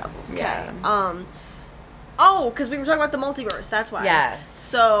 Time travel. Okay. Yeah. Oh, because we were talking about the multiverse. That's why. Yes.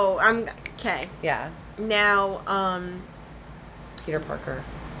 So I'm okay. Yeah. Now, Peter Parker.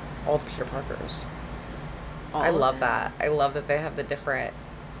 All the Peter Parkers. all I of love them. that. I love that they have the different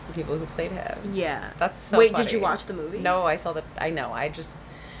people who played him. Yeah. That's so Wait, funny. did you watch the movie? No, I saw the. I know. I just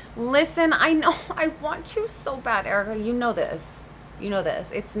listen. I know. I want to so bad, Erica. You know this. You know this.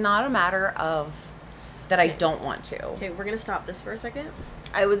 It's not a matter of that I don't want to. Okay, we're gonna stop this for a second.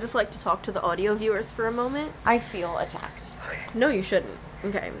 I would just like to talk to the audio viewers for a moment. I feel attacked. No, you shouldn't.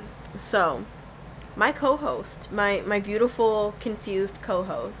 Okay, so my co-host, my beautiful confused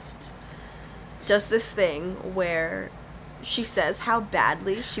co-host, does this thing where she says how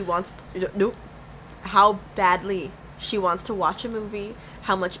badly she wants to, how badly she wants to watch a movie,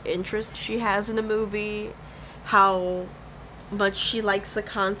 how much interest she has in a movie, how much she likes the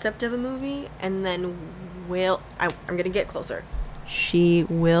concept of a movie, and then I'm gonna get closer. She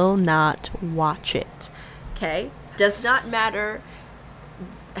will not watch it. Okay? Does not matter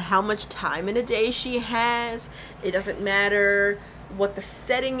how much time in a day she has. It doesn't matter what the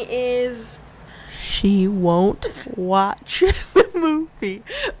setting is. She won't watch the movie.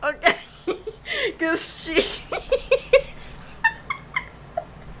 Okay? Because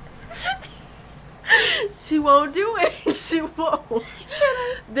she won't do it. She won't.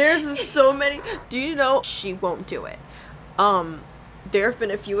 There's so many. Do you know she won't do it? There have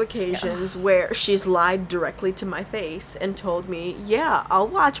been a few occasions where she's lied directly to my face and told me, "Yeah, I'll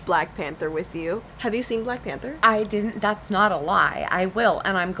watch Black Panther with you." Have you seen Black Panther? I didn't. That's not a lie. I will,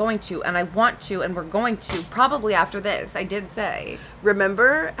 and I'm going to, and I want to, and we're going to probably after this. I did say.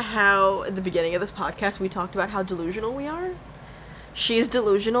 Remember how at the beginning of this podcast we talked about how delusional we are? She's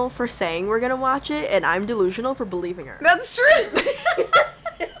delusional for saying we're gonna watch it, and I'm delusional for believing her. That's true.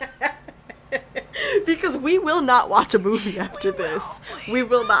 Because we will not watch a movie after this. We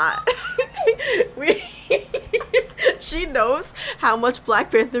will not. She knows how much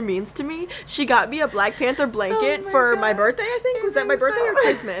Black Panther means to me. She got me a Black Panther blanket for my birthday, I think. Was that my birthday or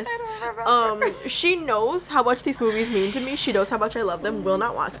Christmas? She knows how much these movies mean to me. She knows how much I love them. Will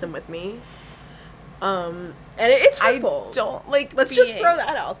not watch them with me. And it's hurtful. I don't like. Let's just throw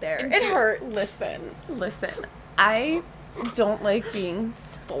that out there. It hurts. Listen. I don't like being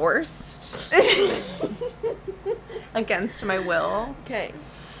forced against my will. Okay.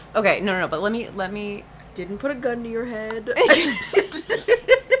 Okay, no, but let me. Didn't put a gun to your head.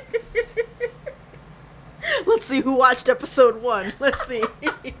 Let's see who watched episode 1. Let's see.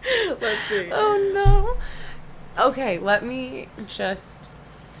 Let's see. Oh no. Okay, let me just.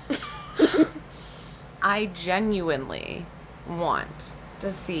 I genuinely want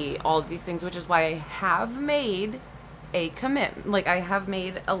to see all of these things, which is why I have made a commitment. Like, I have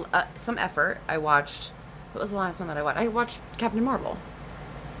made some effort. I watched. What was the last one that I watched? I watched Captain Marvel.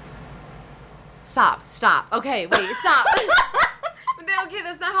 Stop. Okay, wait, stop. Okay,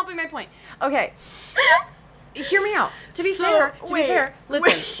 that's not helping my point. Okay. Hear me out. To be fair,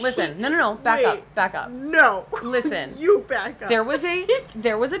 listen. No, back up. No. Listen. You back up. There was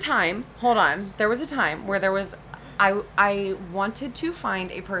a time, hold on. There was a time where I wanted to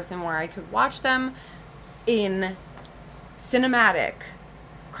find a person where I could watch them in cinematic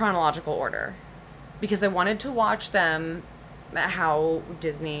chronological order. Because I wanted to watch them how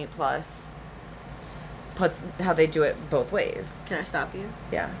Disney Plus how they do it both ways. Can I stop you?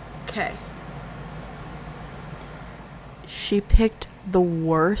 Yeah. Okay. She picked the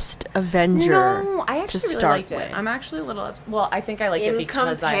worst Avenger. No, I actually really liked with. it. I'm actually a little well, I think I liked it In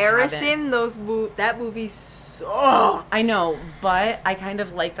because I haven't. comparison, that movie sucked. I know, but I kind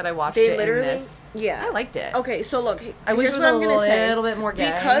of like that I watched They it literally, in this. yeah, I liked it. Okay, so look, I wish it was a little bit more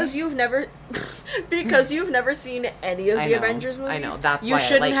gay. Because you've never seen any of the Avengers movies. I know, that's you why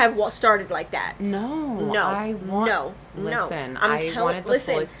shouldn't have started like that. No, No, I want. no. Listen, I wanted the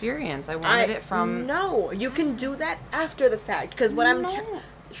full experience. I wanted it from. No, you can do that after the fact. Because what I'm.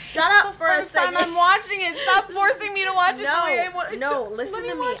 Shut up for a second. I'm watching it. Stop forcing me to watch it the way I want. No, listen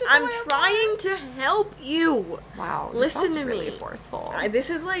to me. I'm trying to help you. Wow, listen to really me. Forceful. This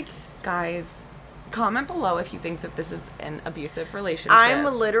is like, guys. Comment below if you think that this is an abusive relationship. I'm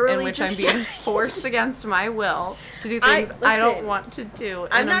literally in which just I'm being forced against my will to do things I don't want to do.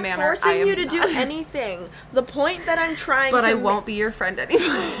 I'm in a not manner forcing you to do anything. The point that I'm trying but to I won't be your friend anymore.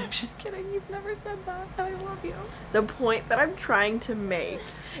 I'm just kidding. You've never said that, and I love you. The point that I'm trying to make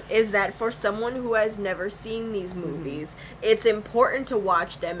is that for someone who has never seen these movies, it's important to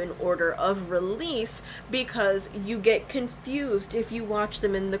watch them in order of release because you get confused if you watch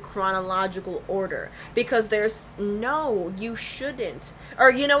them in the chronological order. Because you shouldn't. Or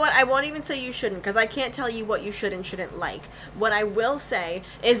you know what? I won't even say you shouldn't because I can't tell you what you should and shouldn't like. What I will say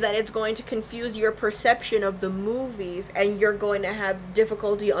is that it's going to confuse your perception of the movies and you're going to have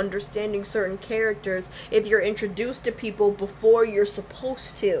difficulty understanding certain characters if you're introduced to people before you're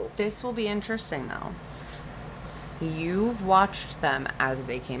supposed to. This will be interesting, though. You've watched them as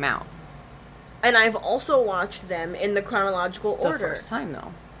they came out. And I've also watched them in the chronological order. The first time,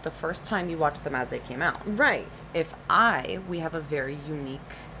 though. The first time you watched them as they came out. Right. We have a very unique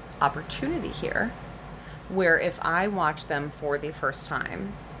opportunity here, where if I watch them for the first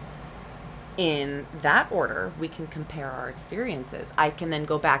time, in that order, we can compare our experiences. I can then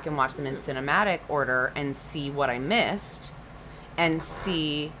go back and watch them in cinematic order and see what I missed, and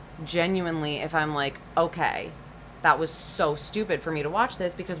see genuinely if I'm like, okay, that was so stupid for me to watch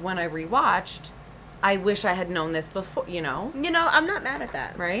this, because when I rewatched, I wish I had known this before, you know? I'm not mad at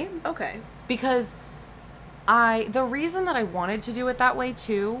that. Right? Okay. Because the reason that I wanted to do it that way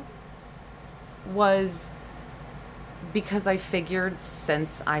too was because I figured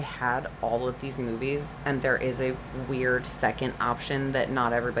since I had all of these movies and there is a weird second option that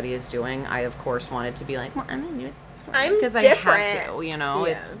not everybody is doing, I of course wanted to be like, well, I'm gonna do it because I had to, you know.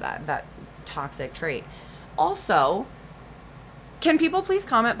 Yeah. It's that toxic trait. Also, can people please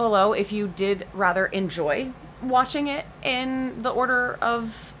comment below if you did rather enjoy watching it in the order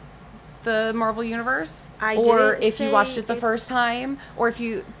of the Marvel Universe, or if you watched it the first time, or if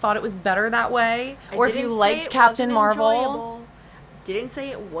you thought it was better that way, or if you liked Captain Marvel. Didn't say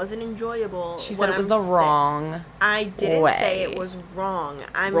it wasn't enjoyable. She said it was the wrong I didn't say it was wrong.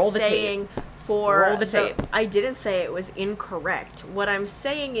 I'm saying roll the tape. I didn't say it was incorrect. What I'm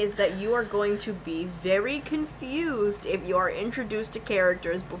saying is that you are going to be very confused if you are introduced to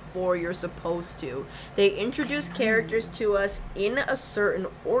characters before you're supposed to. They introduce characters to us in a certain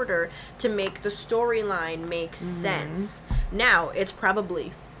order to make the storyline make sense. Now, it's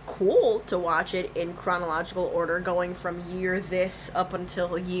probably cool to watch it in chronological order, going from year this up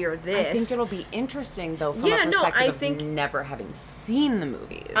until year this. I think it'll be interesting, though, from a perspective of never having seen the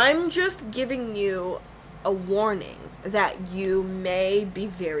movies. I'm just giving you a warning that you may be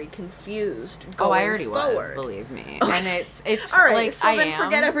very confused going forward. I already was, believe me. Okay. And it's all right, like, so then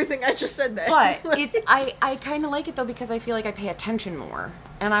forget everything I just said then. But I kind of like it, though, because I feel like I pay attention more.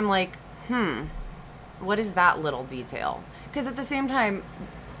 And I'm like, what is that little detail? Because at the same time,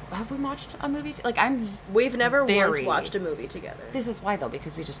 have we watched a movie? Like, I'm We've never once very- watched a movie together. This is why, though,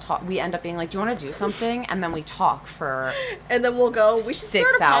 because we just talk. We end up being like, do you want to do something? And then we talk for And then we'll go, we should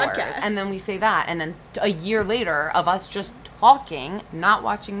 6 start a hours. podcast. And then we say that. And then a year later of us just talking, not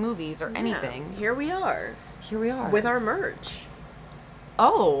watching movies or anything. Here we are. Here we are. With our merch.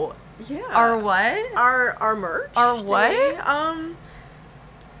 Oh. Yeah. Our what? Our merch. Our what? today.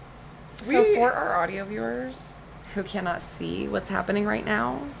 So we- for our audio viewers who cannot see what's happening right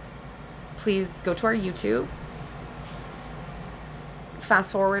now, please go to our YouTube.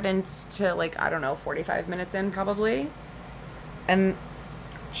 Fast forward into, like, I don't know, 45 minutes in probably. And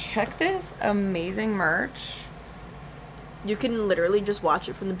check this amazing merch. You can literally just watch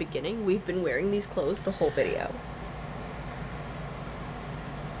it from the beginning. We've been wearing these clothes the whole video.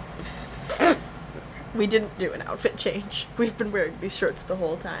 We didn't do an outfit change. We've been wearing these shirts the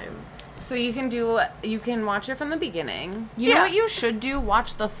whole time. So you can watch it from the beginning. You know Yeah. what you should do?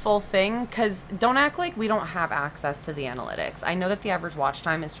 Watch the full thing, because don't act like we don't have access to the analytics. I know that the average watch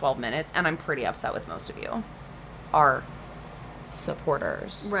time is 12 minutes, and I'm pretty upset with most of you. Our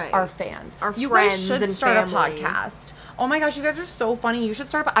supporters. Right. Our fans. Our you friends guys should and start family. a podcast. Oh my gosh, you guys are so funny. You should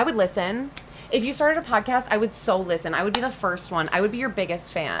start I would listen. If you started a podcast, I would so listen. I would be the first one. I would be your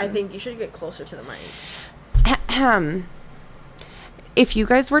biggest fan. I think you should get closer to the mic. If you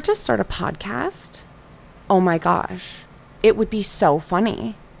guys were to start a podcast, oh my gosh, it would be so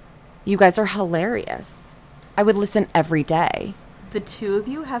funny. You guys are hilarious. I would listen every day. The two of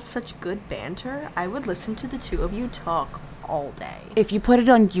you have such good banter. I would listen to the two of you talk all day. If you put it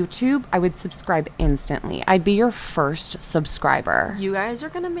on YouTube, I would subscribe instantly. I'd be your first subscriber. You guys are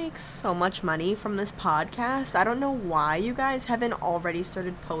gonna make so much money from this podcast. I don't know why you guys haven't already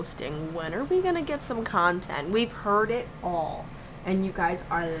started posting. When are we gonna get some content? We've heard it all, and you guys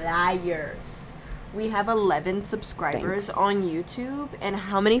are liars. We have 11 subscribers Thanks. on YouTube, and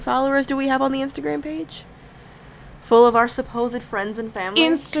how many followers do we have on the Instagram page? Full of our supposed friends and family.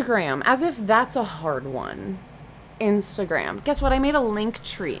 Instagram, as if that's a hard one. Instagram. Guess what? I made a link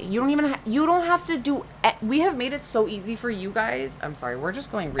tree. You don't even you don't have to do we have made it so easy for you guys. I'm sorry. We're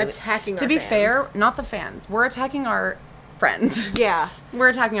just going really Attacking To our be fans. fair, not the fans. We're attacking our friends. Yeah. We're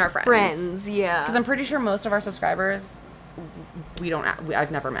attacking our friends. Friends, yeah. Because I'm pretty sure most of our subscribers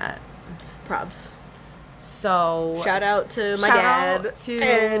I've never met. Probs. So Shout out to my Shout dad out to-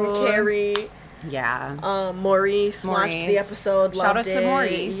 and Carrie. yeah. Maurice watched the Maurice. Shout Shout out to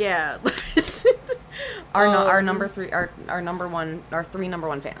Maurice. Yeah. Our number 3 our number 1 our 3 number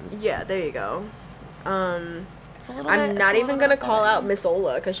 1 fans. Yeah, there you go. It's a little I'm bit- not it's a even little gonna bit call out upsetting. Miss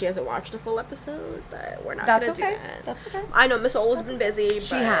Ola because she hasn't watched a full episode, but we're not That's gonna okay. do that. That's okay. I know Miss Ola's been busy.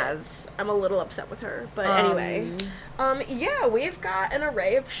 She but has. I'm a little upset with her, but anyway, yeah, we've got an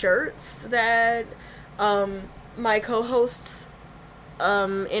array of shirts that my co-host's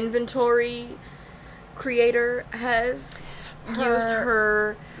inventory creator has used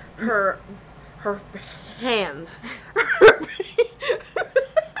her hands.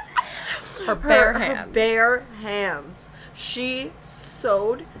 Her bare Her hands. bare hands. She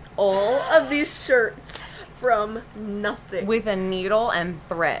sewed all of these shirts from nothing. With a needle and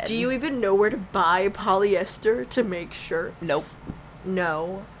thread. Do you even know where to buy polyester to make shirts? Nope.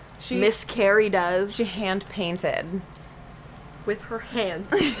 No. She- Miss Carrie does. She hand painted. With her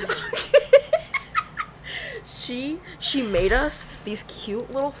hands. She made us these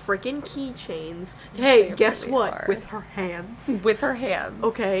cute little freaking keychains. Hey, They guess really what? are. With her hands. With her hands.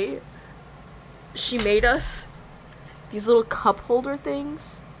 Okay. She made us these little cup holder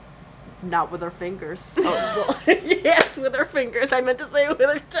things. Not with her fingers. Oh, well, yes, with her fingers. I meant to say with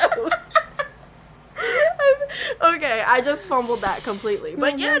her toes. Okay, I just fumbled that completely.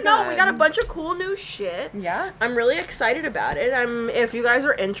 But Oh yeah, my no, we got a God. bunch of cool new shit. Yeah. I'm really excited about it. If you guys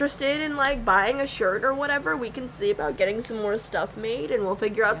are interested in like buying a shirt or whatever, we can see about getting some more stuff made and we'll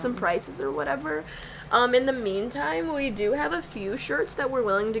figure out some prices or whatever. In the meantime, we do have a few shirts that we're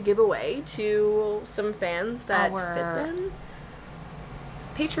willing to give away to some fans that fit them.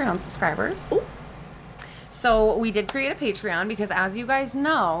 Patreon subscribers. Ooh. So we did create a Patreon because, as you guys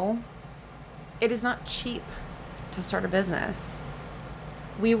know, it is not cheap to start a business.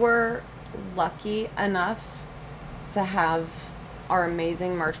 We were lucky enough to have our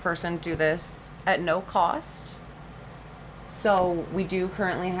amazing merch person do this at no cost. So we do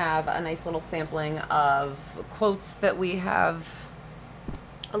currently have a nice little sampling of quotes that we have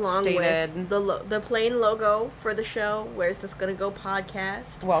Along stated. with the plain logo for the show, Where's This Gonna Go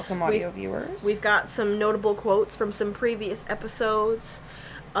podcast. Welcome audio viewers. We've got some notable quotes from some previous episodes,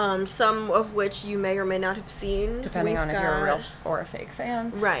 some of which you may or may not have seen. depending We've on if you're a got- real or a fake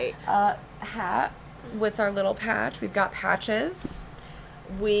fan. Right. Hat with our little patch. We've got patches.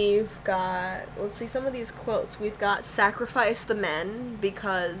 We've got, let's see some of these quotes. We've got sacrifice the men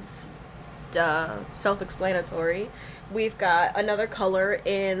because, duh, self-explanatory. We've got another color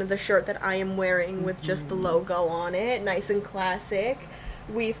in the shirt that I am wearing with just the logo on it. Nice and classic.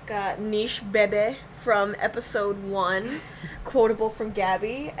 We've got Niche Bebe from episode 1, quotable from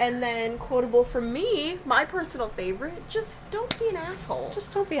Gabby, and then quotable from me, my personal favorite, just don't be an asshole.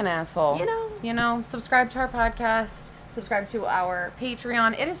 Just don't be an asshole. You know, subscribe to our podcast, subscribe to our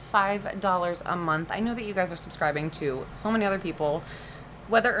Patreon. It is $5 a month. I know that you guys are subscribing to so many other people.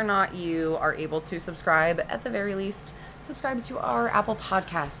 Whether or not you are able to subscribe, at the very least, subscribe to our Apple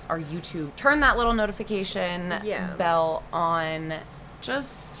Podcasts, our YouTube. Turn that little notification bell on.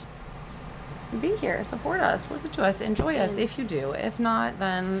 Just be here, support us, listen to us, enjoy us if you do. If not,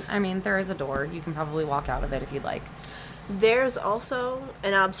 then, I mean, there is a door. You can probably walk out of it if you'd like. There's also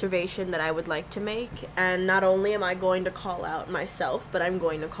an observation that I would like to make, and not only am I going to call out myself, but I'm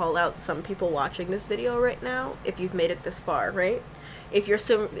going to call out some people watching this video right now, if you've made it this far, right? If you're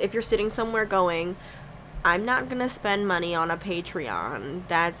sitting somewhere going, I'm not going to spend money on a Patreon.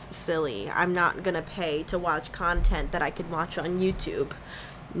 That's silly. I'm not going to pay to watch content that I could watch on YouTube.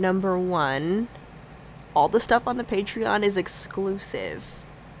 Number one, all the stuff on the Patreon is exclusive.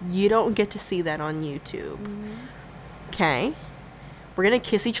 You don't get to see that on YouTube. Okay? We're going to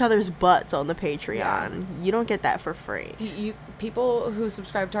kiss each other's butts on the Patreon. Yeah. You don't get that for free. People who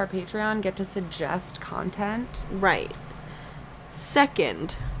subscribe to our Patreon get to suggest content. Right.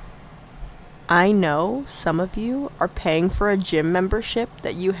 Second, I know some of you are paying for a gym membership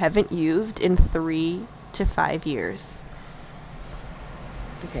that you haven't used in 3 to 5 years.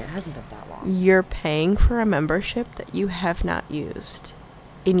 Okay, it hasn't been that long. You're paying for a membership that you have not used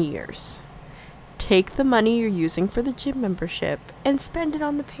in years. Take the money you're using for the gym membership and spend it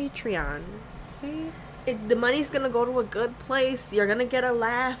on the Patreon. See? The money's going to go to a good place. You're going to get a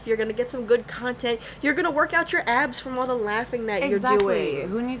laugh. You're going to get some good content. You're going to work out your abs from all the laughing that you're doing.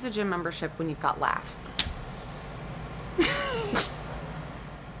 Who needs a gym membership when you've got laughs?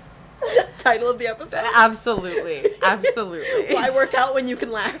 Title of the episode? Absolutely. Absolutely. Why work out when you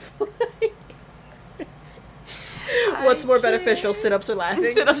can laugh? What's more beneficial, sit-ups or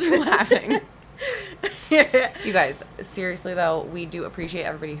laughing? Sit-ups or laughing. You guys, seriously though, we do appreciate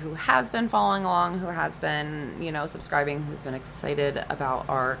everybody who has been following along, who has been, subscribing, who's been excited about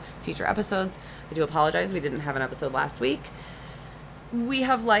our future episodes. I do apologize, we didn't have an episode last week. We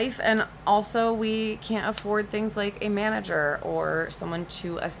have life, and also we can't afford things like a manager or someone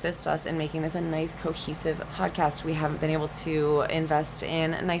to assist us in making this a nice, cohesive podcast. We haven't been able to invest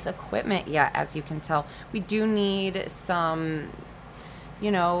in nice equipment yet, as you can tell. We do need some,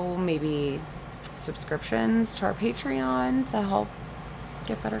 maybe subscriptions to our Patreon to help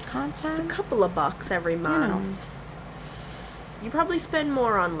get better content. Just a couple of bucks every month. You probably spend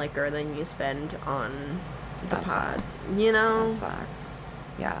more on liquor than you spend on the pod. That's facts.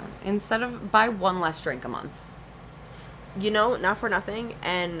 Yeah. Instead of buy one less drink a month. Not for nothing,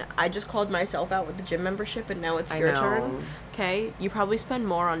 and I just called myself out with the gym membership, and now it's your turn. Okay? You probably spend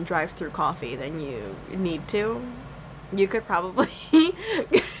more on drive-through coffee than you need to. You could probably...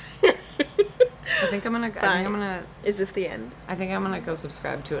 I think I'm gonna. Is this the end? I think I'm gonna go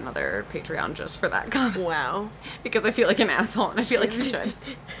subscribe to another Patreon just for that comment. Wow. Because I feel like an asshole, and I feel like I should.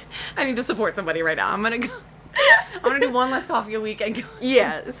 I need to support somebody right now. I'm gonna do one less coffee a week and go.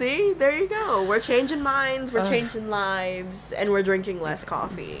 Yeah. See, there you go. We're changing minds. We're changing lives, and we're drinking less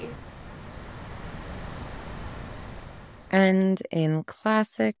coffee. And in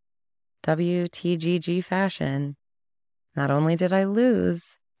classic WTGG fashion, not only did I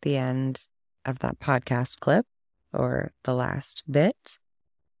lose the end of that podcast clip, or the last bit,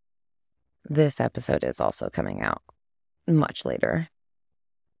 this episode is also coming out much later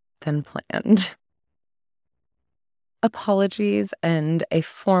than planned. Apologies and a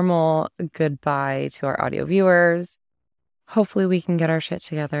formal goodbye to our audio viewers. Hopefully we can get our shit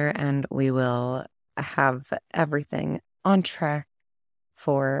together and we will have everything on track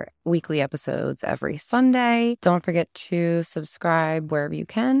for weekly episodes every Sunday. Don't forget to subscribe wherever you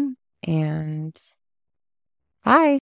can. And bye.